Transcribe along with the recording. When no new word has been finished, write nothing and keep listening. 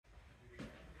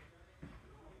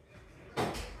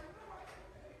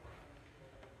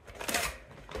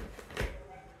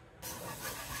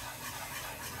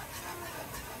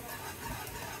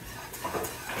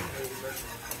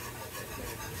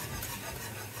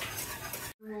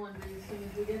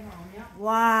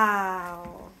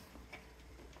Wow.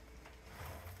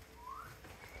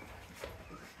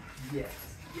 Yes.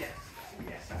 Yes.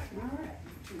 Yes. All right.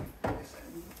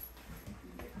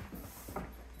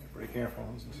 Pretty careful.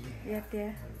 Yeah,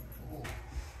 dear.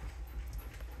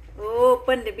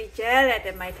 Open the beach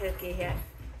at my turkey here.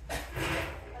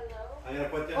 I'm gonna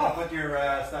put your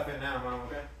stuff in now, Mom.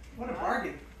 Okay. What a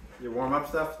bargain. Your warm-up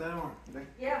stuff now.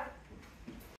 Yeah.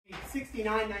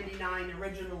 $69.99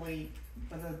 originally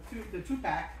for the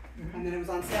two-pack, and then it was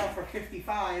on sale for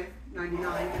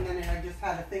 $55.99, and then I just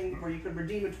had a thing where you could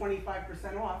redeem it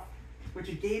 25% off, which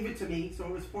it gave it to me, so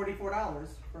it was $44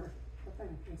 for the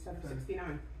thing instead of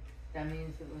 $69. That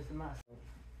means it was a must.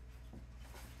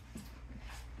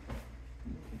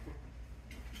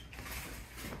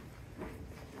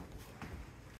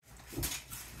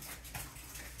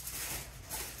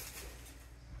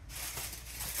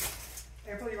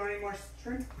 April, you want any more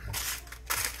shrimp?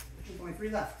 There's only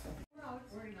 3 left. So.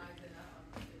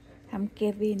 ทำเก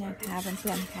วีนะคะเ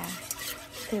พื่อนๆค่ะ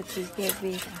เทอร์กี้เก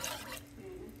วีค่ะ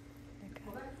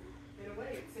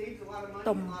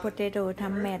ต้มโพเตโต้ท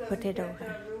ำแมดโพเตโต้ค่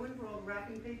ะ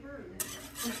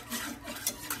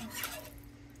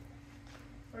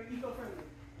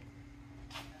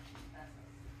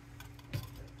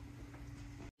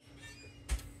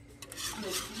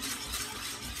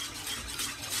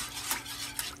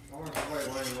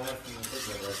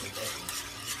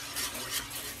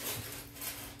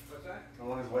How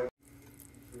long is white?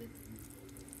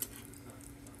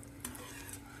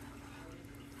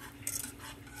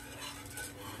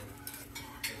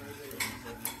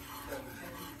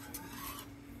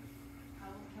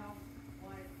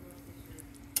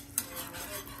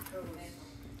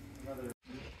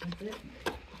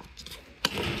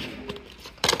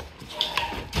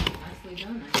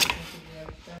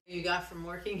 You got from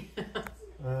working?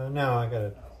 No, I got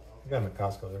them at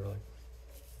Costco. They're really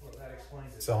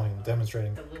selling,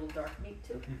 demonstrating. A little dark meat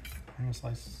too. I'm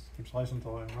gonna keep slicing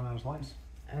until I run out of slice.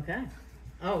 Okay.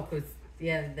 Oh, because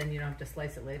yeah, then you don't have to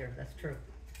slice it later. That's true.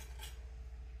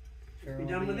 Sure You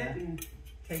done with it? And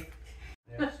take.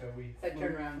 Yeah, so I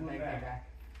turn around and take it back.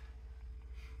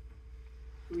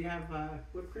 Do we have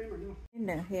whipped cream or no?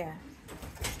 No, here.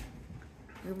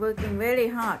 We're working very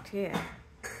hard here.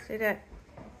 See that?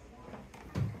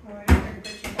 Oh, I didn't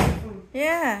take a picture of the food.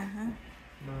 Yeah.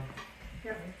 No.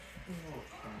 Yep.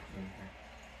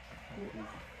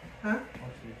 Huh?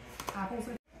 Apples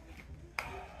and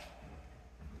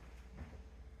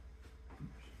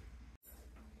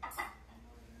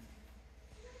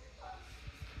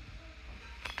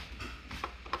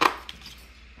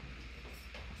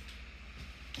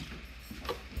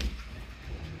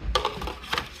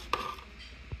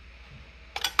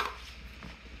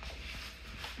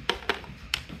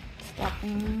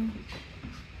Stopping.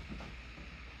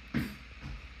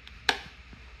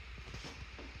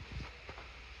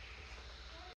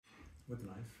 With a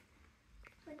knife.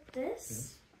 Like this?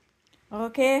 Yes.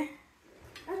 Okay.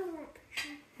 I don't like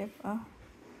picture.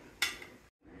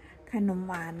 ขนม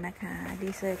หวานนะคะดี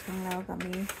เซอร์ทของเราก็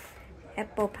มีแอป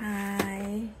เปิลพาย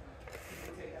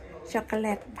ช็อกโกแล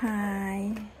ตพาย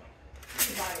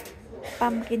ปั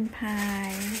มกินพา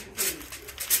ย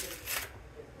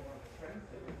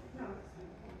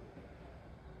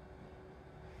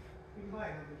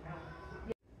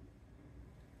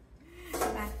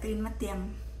ตื่นมาเตรีย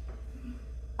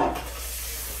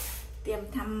ม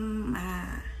ทำ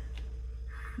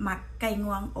หมักไก่ง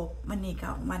วงอบวันนี้ก็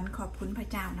วันขอบคุณพระ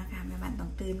เจ้านะคะแม่บ้านต้อ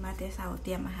งตื่นมาแต่เช้าเต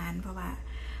รียมอาหารเพราะว่า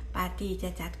ปาร์ตี้จะ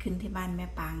จัดขึ้นที่บ้านแม่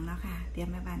ปังเนาะค่ะเตรียม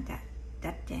แม่บ้านจะ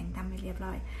จัดแจงทำให้เรียบ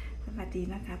ร้อยสวัสดี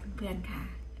นะคะเพื่อนๆค่ะ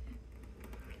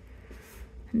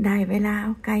ได้เวลาเอ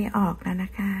าไก่ออกแล้วน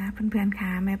ะคะเพื่อนๆค่ะ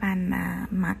แม่บ้าน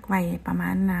หมักไว้ประมา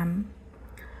ณ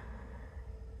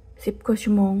10 กว่า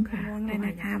ชั่วโมงค่ะเลยน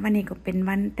ะคะวันนี้ก็เป็น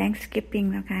วัน Thanksgiving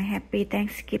นะคะ Happy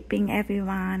Thanksgiving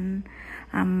everyone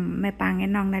แม่ปางและ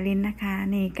น้องนรินนะคะ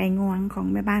นี่ไก่งวงของ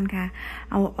แม่บ้านค่ะ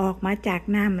เอาออกมาจาก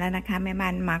น้ำแล้วนะคะแม่บ้า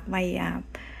นหมักไว้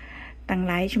ตั้งห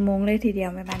ลายชั่วโมงเลยทีเดียว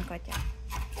แม่บ้านก็จะ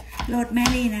โรสแม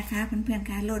รี่นะคะเพื่อนๆ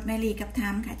ค่ะโรสแมรี่กับไท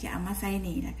ม์ค่ะจะเอามาใส่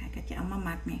นี่นะคะก็จะเอามาห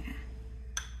มักเนี่ยค่ะ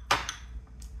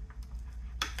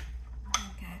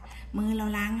มือเรา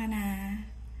ล้างแล้วนะ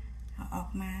เอาออก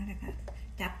มาแล้วก็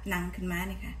จับหนังขึ้นมาเ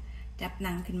นี่ยค่ะจับห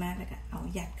นังขึ้นมาแล้วก็เอา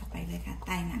ยัดเข้าไปเลยค่ะใ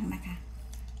ต้หนังนะคะ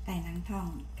ใต้หนังท้อง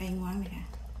ไก่งวงเนี่ยค่ะ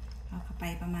เอาเข้าไป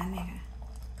ประมาณนี้ค่ะ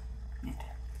เนี่ย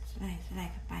สไล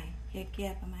ด์เข้าไปเกลี่ย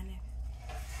ประมาณนี้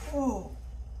โอ้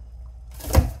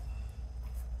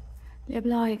เรียบ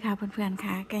ร้อยค่ะเพื่อนๆ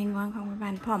ค่ะไก่งวงของแม่บ้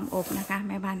านพร้อมอบนะคะ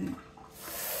แม่บ้าน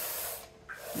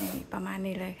นี่ประมาณ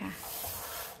นี้เลยค่ะ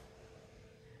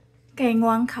ไก่ง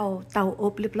วงเขาเตาอ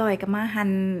บเรียบร้อยก็มาหั่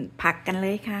นผักกันเล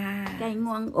ยค่ะไก่ง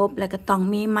วงอบแล้วก็ต้อง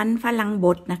มีมันฝรั่งบ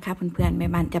ดนะคะเพื่อนๆแม่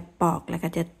บ้านจะปอกแล้วก็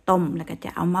จะต้มแล้วก็จะ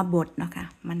เอามาบดเนาะค่ะ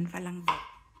มันฝรั่งบด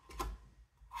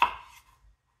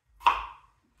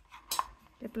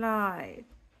เรียบร้อย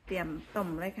เตรียมต้ม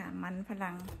เลยค่ะมันฝ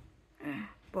รั่ง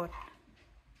บด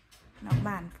นอก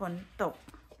บ้านฝนตก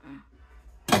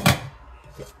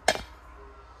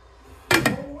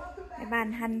ในบ้าน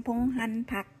หั่น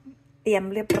ผักเตรียม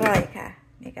เรียบร้อยค่ะ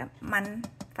นี่ก็มัน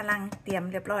ฝรั่งเตรียม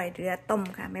เรียบร้อยเรือต้ม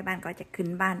ค่ะแม่บ้านก็จะขึ้น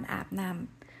บ้านอาบน้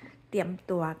ำเตรียม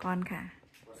ตัวก่อนค่ะ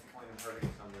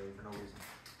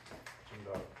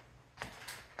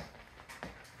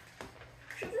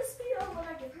Should this be all what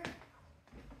I give her?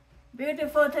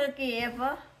 Beautiful turkey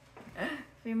ever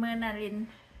ฝีมือนาริน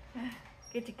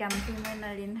กิจกรรมฝีมือน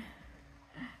าริน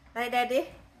ได้ดิ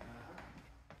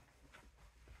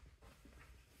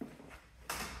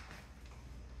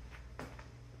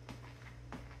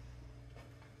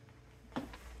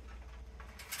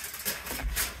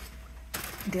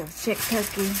เดี๋ยวเช็คเทอร์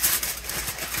กี้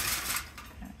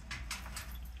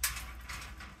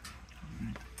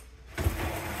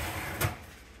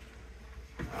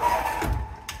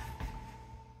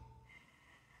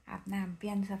อาบน้ำเป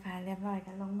ลี่ยนเสื้อผ้าเรียบร้อย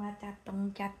กันลงมาจัดโ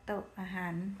ต๊ะอาหา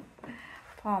ร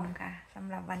พร้อมค่ะสำ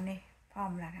หรับวันนี้พร้อ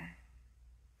มแล้วค่ะ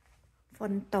ฝ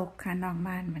นตกค่ะนอก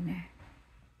บ้านวัน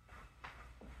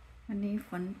นี้ฝ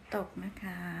นตกนะค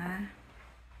ะ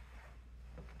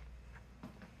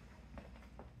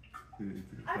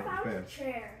I found a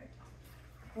chair.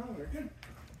 Oh, we're good.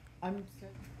 I'm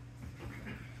sick.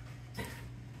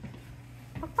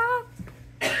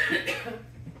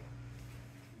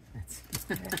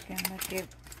 Gonna give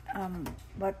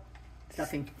what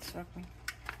Stuffing.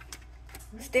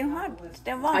 Still hot,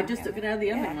 still warm. I just took it out of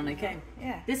the oven when I came.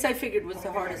 Yeah. This I figured was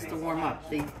the hardest to warm up.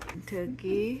 The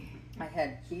Turkey. I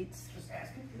had beets.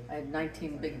 I had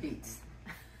 19 big beets.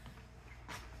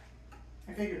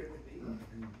 I figured it would be.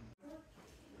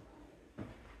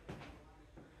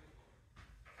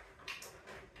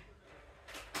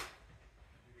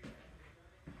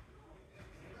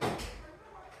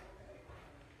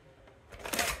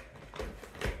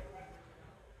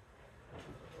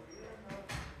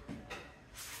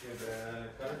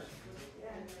 Cutters?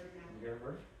 You got a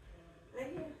bird? Right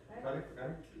here. Got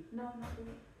it? No, not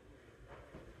really.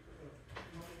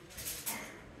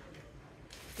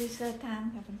 Dessert time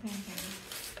ค่ะเพื่อนๆค่ะ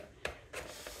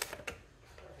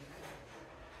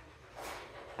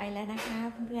ไปแล้วนะคะ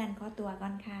เพื่อนๆขอตัวก่อ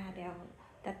นค่ะเดี๋ยว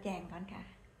จัดแจงก่อนค่ะ